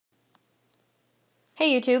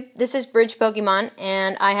Hey YouTube, this is Bridgepokemon,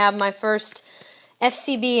 and I have my first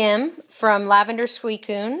FCBM from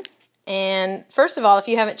LavenderSuicune. And first of all, if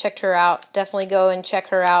you haven't checked her out, definitely go and check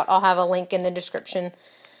her out. I'll have a link in the description.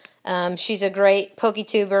 She's a great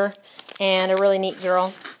PokeTuber and a really neat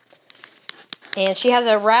girl. And she has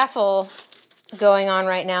a raffle going on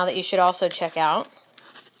right now that you should also check out.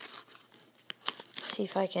 See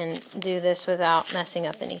if I can do this without messing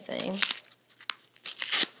up anything.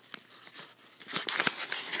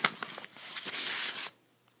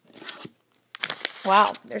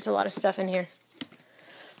 Wow, there's a lot of stuff in here.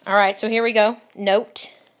 Alright, so here we go.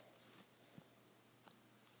 Note.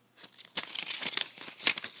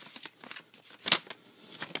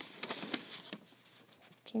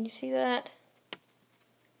 Can you see that?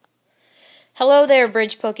 Hello there,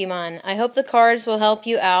 Bridgepokemon. I hope the cards will help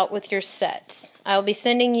you out with your sets. I will be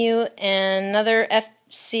sending you another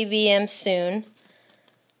FCBM soon.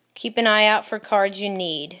 Keep an eye out for cards you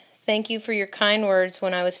need. Thank you for your kind words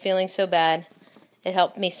when I was feeling so bad. It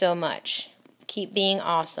helped me so much. Keep being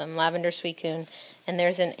awesome, LavenderSuicune. And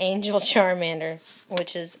there's an Angel Charmander,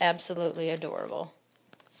 which is absolutely adorable.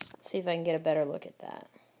 Let's see if I can get a better look at that.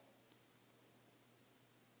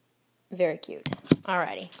 Very cute.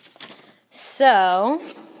 Alrighty. So,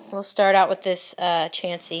 we'll start out with this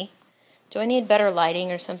Chansey. Do I need better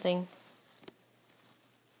lighting or something?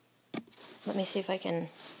 Let me see if I can...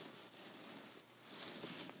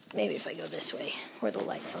 Maybe if I go this way, where the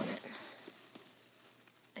light's on it.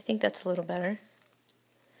 I think that's a little better.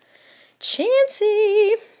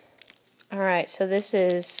 Chansey! Alright, so this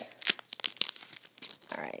is...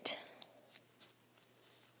 Alright.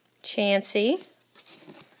 Chansey.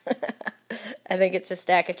 I think it's a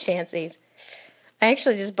stack of Chanseys. I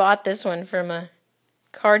actually just bought this one from a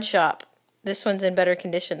card shop. This one's in better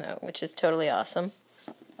condition, though, which is totally awesome.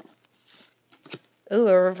 Ooh,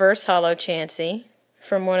 a reverse holo Chansey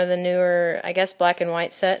from one of the newer, I guess, black and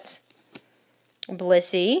white sets.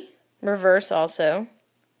 Blissey, reverse also.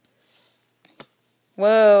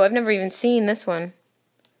 Whoa, I've never even seen this one.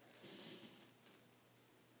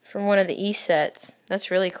 From one of the E sets.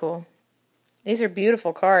 That's really cool. These are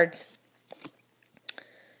beautiful cards.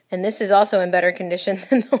 And this is also in better condition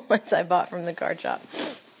than the ones I bought from the card shop.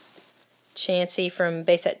 Chansey from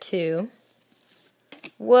base set 2.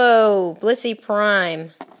 Whoa, Blissey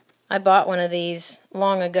Prime. I bought one of these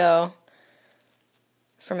long ago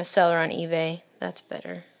from a seller on eBay. That's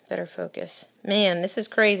better. Better focus. Man, this is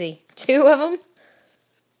crazy. 2 of them?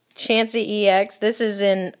 Chansey EX. This is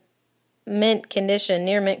in mint condition,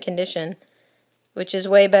 near mint condition, which is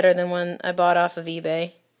way better than one I bought off of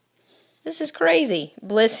eBay. This is crazy.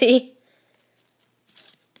 Blissey.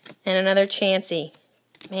 And another Chansey.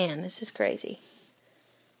 Man, this is crazy.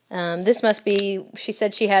 This must be, she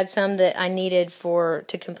said she had some that I needed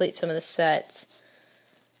to complete some of the sets.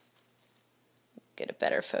 Get a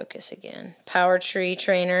better focus again. Power Tree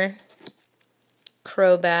Trainer.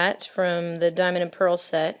 Crobat from the Diamond and Pearl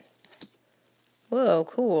set. Whoa,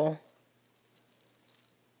 cool.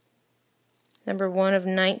 Number 1 of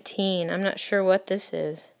 19. I'm not sure what this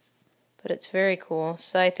is, but it's very cool.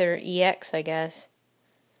 Scyther EX, I guess.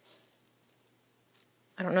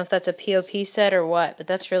 I don't know if that's a POP set or what, but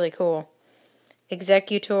that's really cool.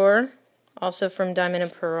 Executor, also from Diamond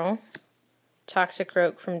and Pearl.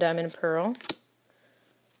 Toxicroak from Diamond and Pearl.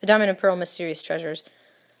 The Diamond and Pearl Mysterious Treasures.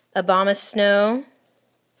 Abomasnow.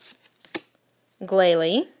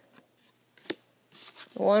 Glalie.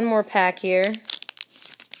 One more pack here.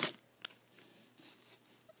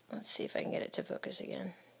 Let's see if I can get it to focus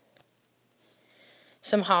again.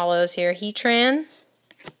 Some holos here. Heatran.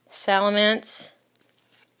 Salamence.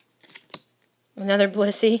 Another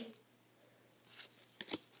Blissey.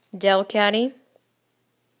 Delcatty.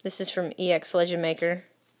 This is from EX Legend Maker.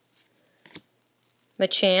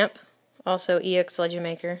 Machamp. Also EX Legend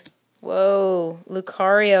Maker. Whoa.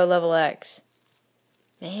 Lucario level X.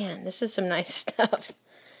 Man, this is some nice stuff.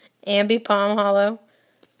 Ambipom holo.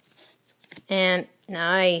 And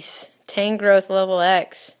nice. Tangrowth level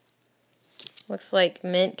X. Looks like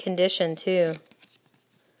mint condition too.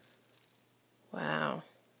 Wow.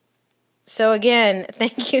 So again,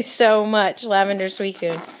 thank you so much,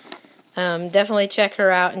 LavenderSuicune. Definitely check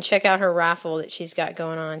her out and check out her raffle that she's got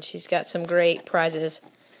going on. She's got some great prizes.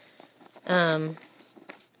 But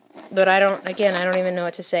I don't even know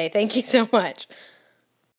what to say. Thank you so much.